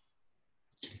bonus.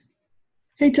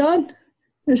 Hey, Todd.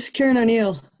 This is Karen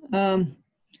O'Neill.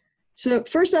 So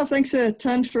first off, thanks a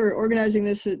ton for organizing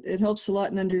this. It helps a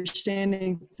lot in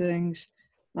understanding things.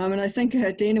 And I think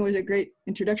Dana was a great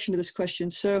introduction to this question.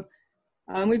 So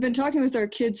we've been talking with our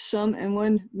kids some, and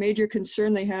one major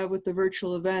concern they have with the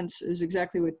virtual events is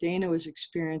exactly what Dana was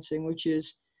experiencing, which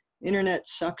is internet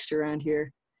sucks around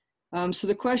here. So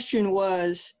the question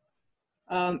was,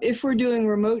 if we're doing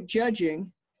remote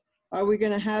judging, are we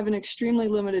going to have an extremely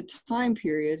limited time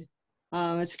period?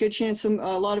 It's a good chance a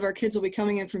lot of our kids will be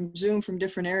coming in from Zoom from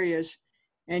different areas,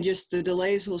 and just the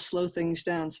delays will slow things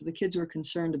down. So the kids were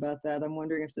concerned about that. I'm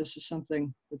wondering if this is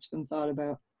something that's been thought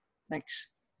about. Thanks.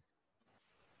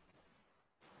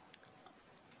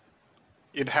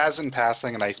 It has in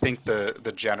passing, and I think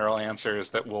the general answer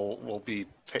is that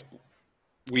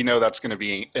we know that's going to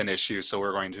be an issue, so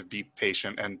we're going to be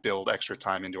patient and build extra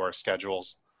time into our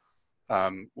schedules.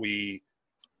 We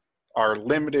are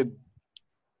limited,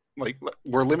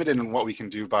 we're limited in what we can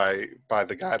do by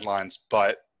the guidelines,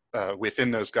 but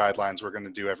within those guidelines, we're going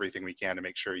to do everything we can to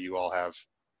make sure you all have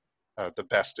the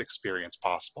best experience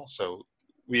possible. So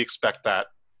we expect that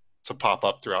to pop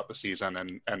up throughout the season,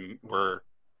 and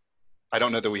I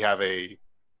don't know that we have a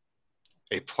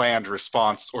planned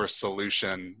response or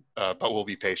solution, but we'll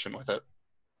be patient with it.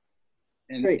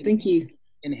 Great, thank you.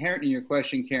 Inherent in your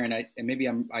question, Karen, and maybe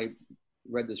I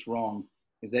read this wrong,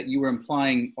 is that you were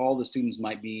implying all the students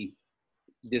might be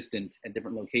distant at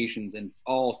different locations and it's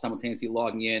all simultaneously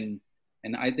logging in.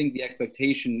 And I think the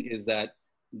expectation is that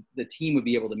the team would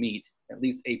be able to meet, at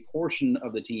least a portion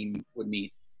of the team would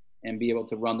meet and be able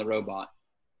to run the robot.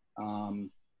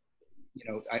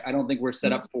 I don't think we're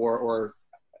set up for, or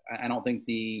I don't think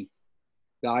the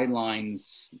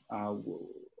guidelines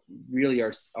really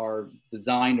are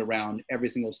designed around every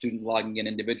single student logging in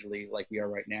individually like we are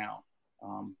right now.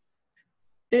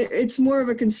 It's more of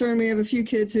a concern. We have a few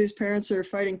kids whose parents are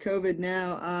fighting COVID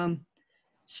now.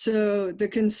 So the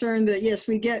concern that, yes,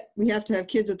 we have to have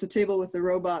kids at the table with the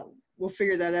robot, we'll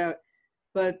figure that out.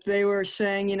 But they were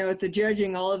saying, at the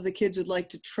judging, all of the kids would like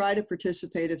to try to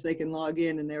participate if they can log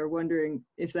in, and they were wondering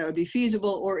if that would be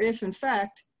feasible, or if, in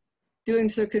fact, doing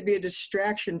so could be a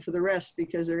distraction for the rest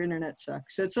because their internet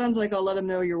sucks. So it sounds like I'll let them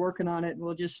know you're working on it,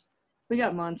 and we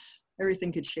got months.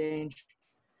 Everything could change.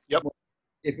 Yep.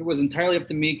 If it was entirely up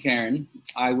to me, Karen,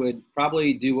 I would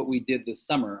probably do what we did this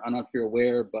summer. I don't know if you're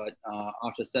aware, but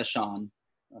Asha Seshan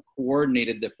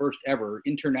coordinated the first ever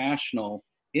international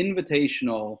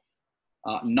invitational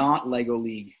not Lego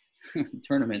League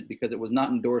tournament because it was not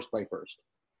endorsed by FIRST.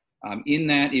 In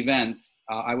that event,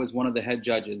 I was one of the head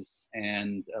judges,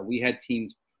 and we had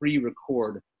teams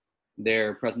pre-record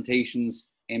their presentations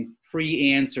and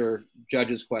pre-answer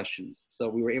judges' questions. So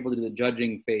we were able to do the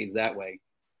judging phase that way.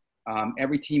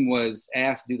 Every team was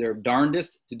asked to do their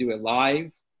darndest to do a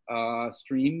live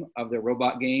stream of their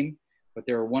robot game, but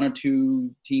there were one or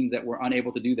two teams that were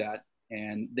unable to do that,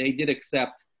 and they did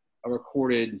accept a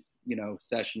recorded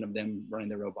session of them running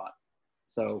the robot.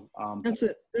 So that's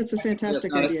a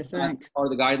fantastic idea. Thanks. Are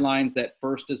the guidelines that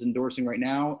FIRST is endorsing right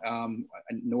now,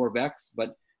 nor VEX,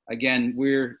 but again,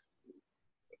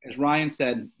 as Ryan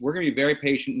said, we're going to be very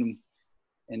patient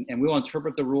and we'll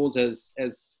interpret the rules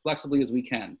as flexibly as we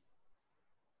can.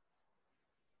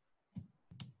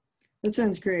 That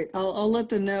sounds great. I'll let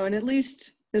them know, and at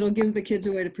least it'll give the kids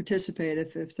a way to participate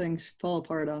if things fall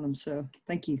apart on them. So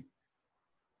thank you.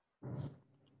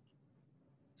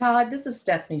 Todd, this is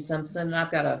Stephanie Simpson, and I've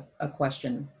got a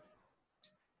question.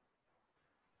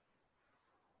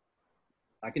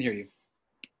 I can hear you.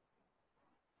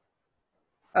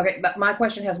 Okay, but my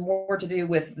question has more to do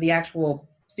with the actual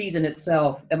season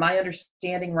itself. Am I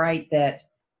understanding right that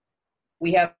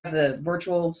we have the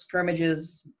virtual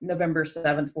scrimmages November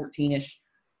 7th, 14-ish,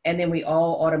 and then we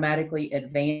all automatically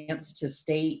advance to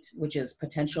state, which is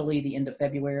potentially the end of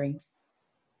February?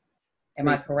 Am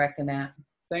I correct in that?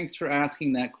 Thanks for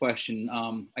asking that question.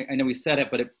 I know we said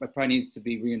it, but it probably needs to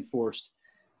be reinforced.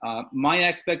 My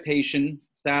expectation,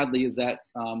 sadly, is that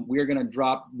we are going to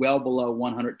drop well below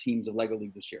 100 teams of LEGO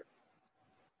League this year.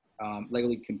 LEGO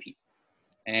League compete.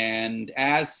 And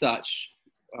as such,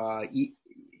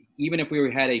 even if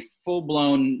we had a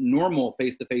full-blown normal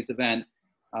face-to-face event,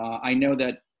 I know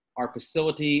that our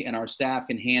facility and our staff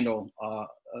can handle a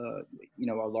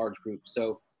large group.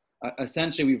 So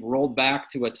essentially, we've rolled back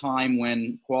to a time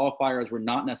when qualifiers were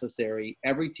not necessary.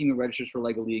 Every team who registers for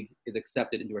LEGO League is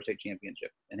accepted into our state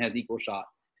championship and has equal shot.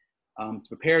 To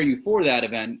prepare you for that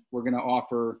event, we're going to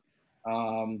offer,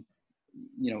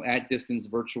 at distance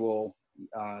virtual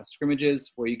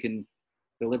scrimmages where you can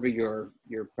deliver your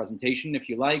presentation if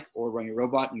you like, or run your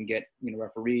robot and get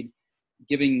refereed,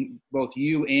 giving both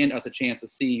you and us a chance to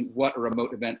see what a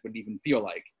remote event would even feel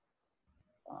like.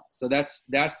 So that's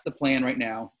the plan right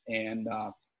now. And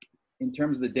in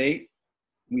terms of the date,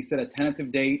 We set a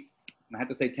tentative date. And I have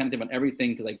to say tentative on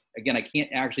everything because, again, I can't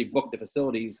actually book the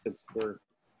facilities because we're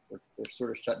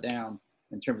sort of shut down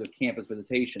in terms of campus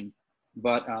visitation.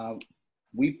 But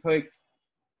we picked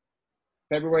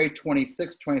February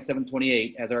 26, 27,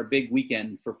 28 as our big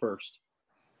weekend for first.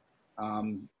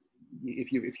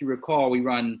 If you recall, we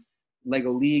run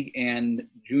Lego League and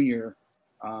Junior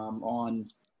on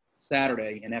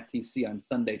Saturday and FTC on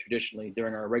Sunday traditionally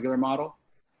during our regular model.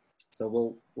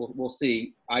 So we'll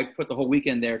see. I put the whole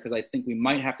weekend there because I think we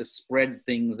might have to spread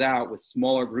things out with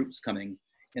smaller groups coming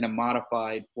in a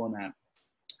modified format.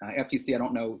 FTC, I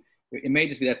don't know. It may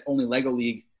just be that's only Lego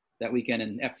League that weekend,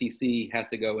 and FTC has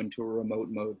to go into a remote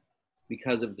mode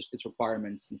because of its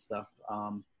requirements and stuff.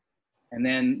 And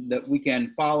then the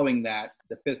weekend following that,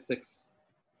 the 5th, 6th,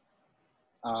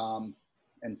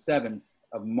 and 7th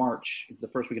of March, the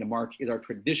first weekend of March, is our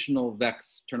traditional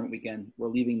VEX tournament weekend. We're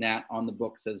leaving that on the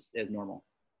books as normal.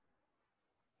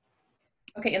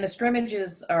 Okay, and the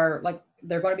scrimmages are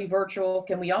they're going to be virtual.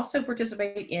 Can we also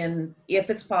participate in, if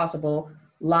it's possible,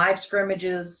 live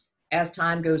scrimmages as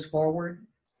time goes forward?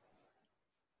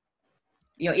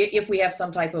 If we have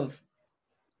some type of,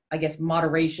 I guess,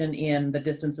 moderation in the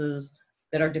distances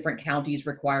that our different counties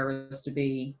require us to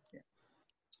be.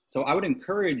 So I would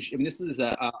encourage, this is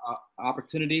an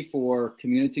opportunity for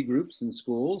community groups and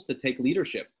schools to take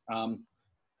leadership.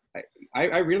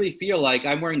 I really feel like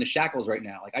I'm wearing the shackles right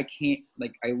now.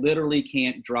 I literally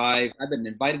can't drive. I've been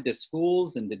invited to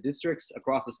schools and to districts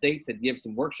across the state to give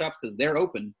some workshops because they're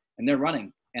open and they're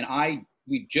running. And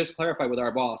we just clarified with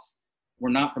our boss, we're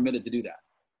not permitted to do that.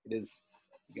 It is,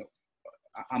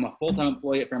 I'm a full-time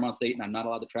employee at Fairmont State and I'm not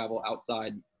allowed to travel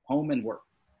outside home and work.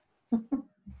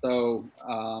 So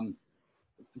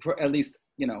for at least,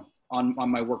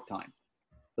 on my work time.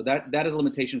 So that is a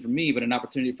limitation for me, but an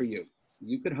opportunity for you.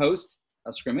 You could host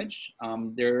a scrimmage.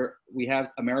 We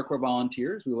have AmeriCorps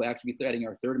volunteers. We will actually be adding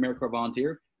our 3rd AmeriCorps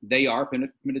volunteer. They are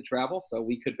permitted to travel, so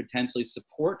we could potentially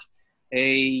support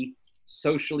a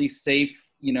socially safe,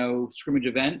 scrimmage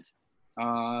event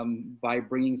by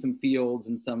bringing some fields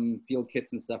and some field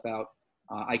kits and stuff out.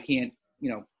 I can't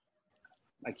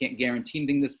guarantee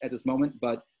anything at this moment,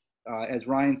 but as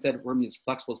Ryan said, we're going to be as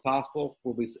flexible as possible.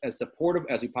 We'll be as supportive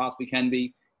as we possibly can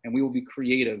be, and we will be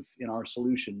creative in our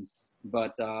solutions.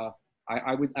 But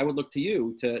I would look to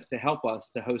you to help us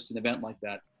to host an event like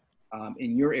that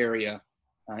in your area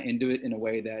and do it in a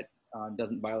way that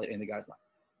doesn't violate any of the guidelines.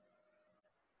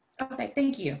 Okay,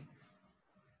 thank you.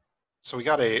 So we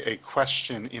got a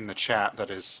question in the chat that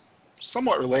is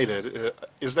somewhat related.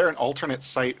 Is there an alternate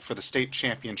site for the state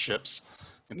championships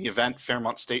in the event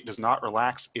Fairmont State does not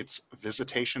relax its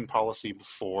visitation policy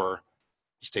before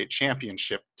the state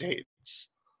championship dates?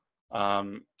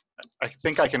 I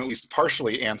think I can at least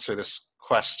partially answer this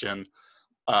question.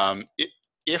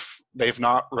 If they've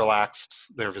not relaxed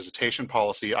their visitation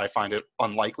policy, I find it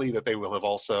unlikely that they will have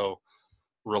also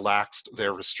relaxed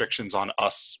their restrictions on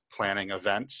us planning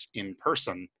events in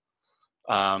person.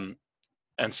 And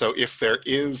so if there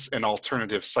is an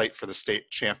alternative site for the state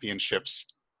championships,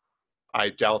 I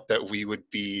doubt that we would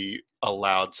be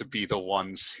allowed to be the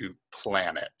ones who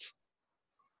plan it.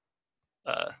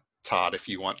 Todd, if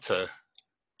you want to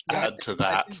add to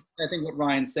that. I think what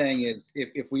Ryan's saying is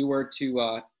if we were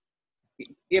to,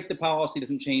 if the policy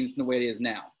doesn't change in the way it is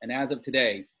now, and as of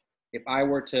today, if I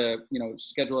were to,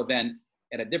 schedule an event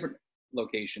at a different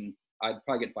location, I'd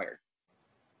probably get fired.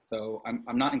 So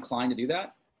I'm not inclined to do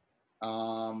that.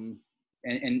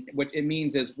 And what it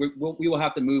means is we will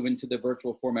have to move into the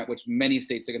virtual format, which many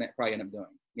states are going to probably end up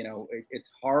doing. It's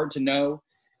hard to know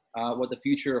what the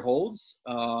future holds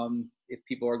if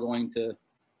people are going to,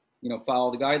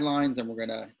 follow the guidelines and we're going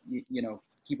to,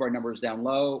 keep our numbers down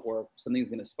low, or if something's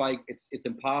going to spike. It's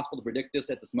impossible to predict this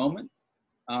at this moment.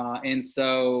 And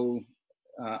so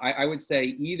I would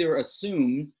say either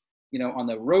assume, on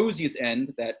the rosiest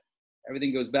end that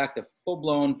everything goes back to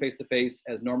full-blown face-to-face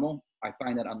as normal. I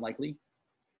find that unlikely.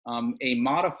 A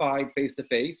modified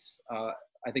face-to-face,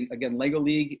 I think, again, Lego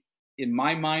League, in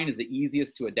my mind, is the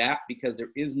easiest to adapt because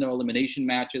there is no elimination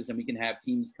matches and we can have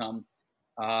teams come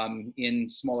in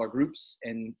smaller groups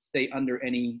and stay under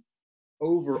any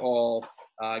overall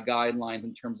guidelines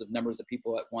in terms of numbers of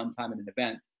people at one time in an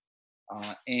event.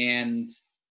 And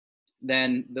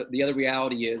then the other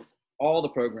reality is all the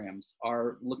programs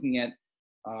are looking at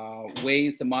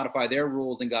ways to modify their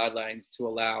rules and guidelines to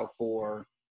allow for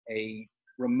a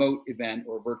remote event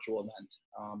or virtual event,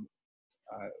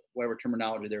 whatever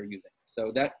terminology they're using.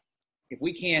 So that if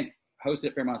we can't host it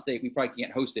at Fairmont State, we probably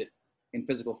can't host it in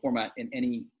physical format in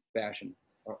any fashion,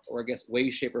 or I guess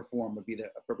way, shape, or form would be the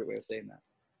appropriate way of saying that.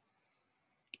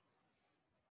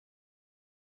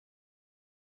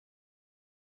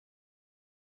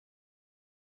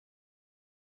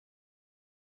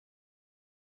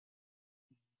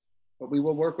 but we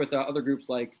will work with other groups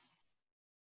like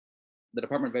the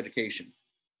Department of Education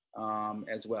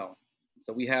as well.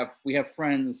 So we have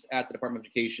friends at the Department of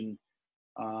Education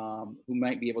who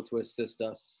might be able to assist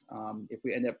us if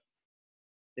we end up.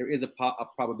 There is a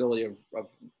probability of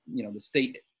the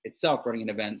state itself running an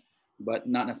event, but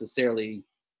not necessarily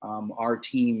our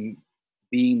team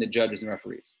being the judges and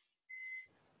referees.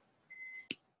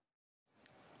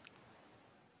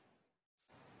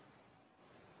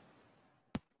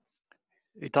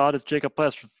 Hey Todd, it's Jacob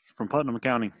Pless from Putnam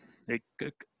County.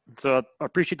 So I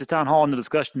appreciate the town hall and the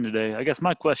discussion today. I guess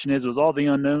my question is, with all the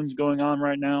unknowns going on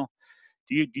right now,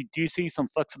 do you see some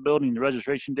flexibility in the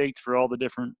registration dates for all the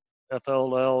different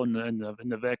FLL and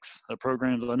the VEX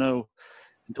programs? I know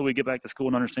until we get back to school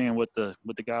and understand what the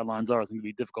guidelines are, I think it'd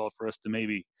be difficult for us to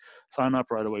maybe sign up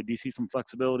right away. Do you see some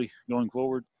flexibility going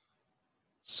forward?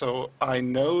 So I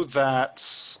know that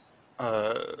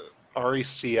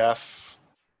RECF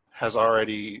has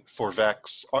already, for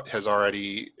VEX, has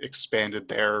already expanded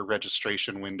their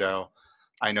registration window.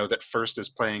 I know that FIRST is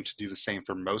planning to do the same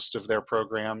for most of their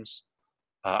programs.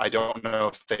 I don't know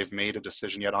if they've made a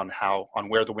decision yet on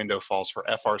where the window falls for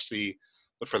FRC,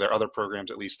 but for their other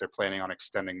programs, at least, they're planning on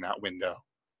extending that window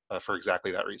for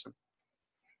exactly that reason.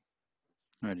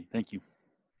 Alrighty, thank you.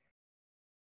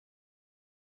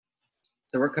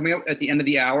 So we're coming up at the end of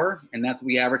the hour, and that's what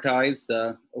we advertised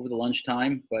over the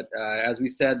lunchtime. But as we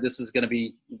said, this is going to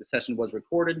be, the session was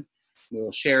recorded.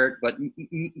 We'll share it. But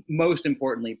most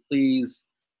importantly, please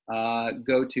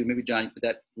go to, maybe John, put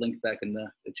that link back in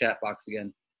the chat box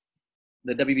again.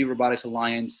 The WV Robotics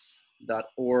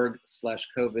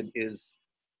Alliance.org/COVID is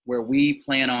where we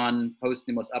plan on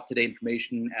posting the most up-to-date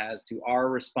information as to our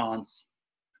response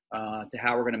to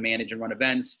how we're going to manage and run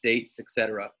events, dates,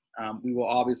 etc. We will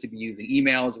obviously be using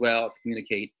email as well to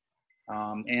communicate.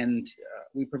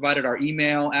 We provided our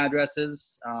email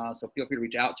addresses, so feel free to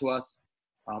reach out to us.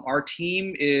 Our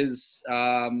team is,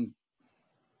 I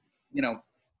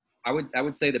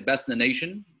would say the best in the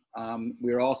nation.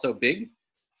 We're also big.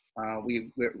 We're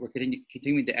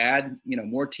continuing to add,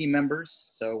 more team members.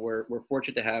 So we're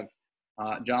fortunate to have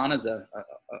John as an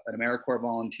AmeriCorps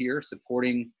volunteer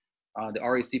supporting the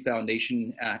REC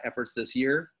Foundation efforts this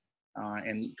year.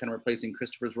 And kind of replacing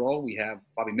Christopher's role, we have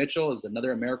Bobby Mitchell as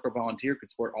another AmeriCorps volunteer,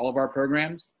 could support all of our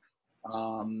programs.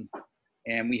 And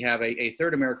we have a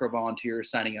third AmeriCorps volunteer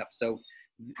signing up. So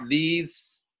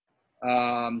these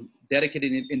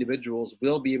dedicated individuals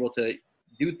will be able to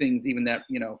do things even that,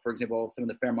 for example, some of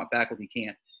the Fairmont faculty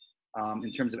can't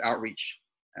in terms of outreach.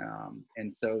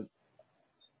 And so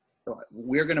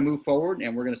we're going to move forward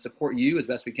and we're going to support you as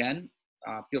best we can.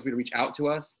 Feel free to reach out to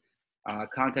us.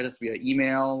 Contact us via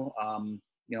email.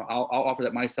 I'll offer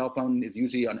that my cell phone is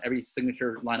usually on every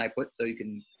signature line I put, so you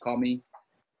can call me.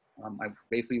 I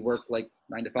basically work like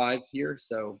 9 to 5 here,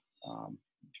 so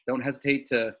don't hesitate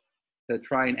to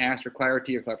try and ask for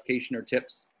clarity or clarification or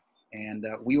tips, and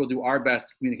we will do our best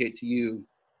to communicate to you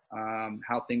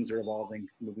how things are evolving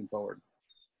moving forward.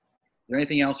 Is there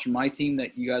anything else from my team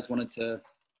that you guys wanted to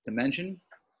mention?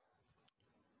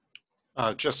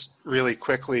 Just really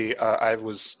quickly, I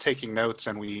was taking notes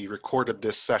and we recorded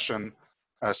this session,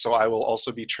 so I will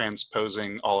also be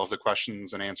transposing all of the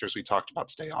questions and answers we talked about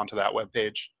today onto that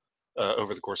webpage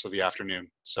over the course of the afternoon.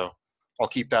 So I'll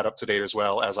keep that up to date as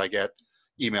well as I get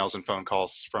emails and phone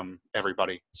calls from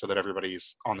everybody so that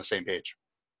everybody's on the same page.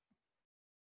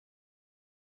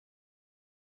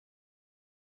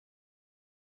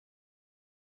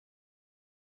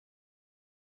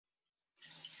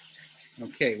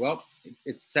 Okay, well,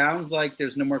 it sounds like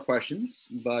there's no more questions,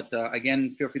 but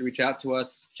again, feel free to reach out to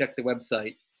us, check the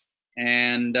website,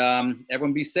 and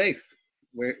everyone be safe.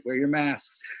 Wear your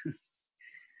masks.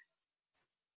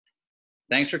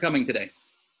 Thanks for coming today.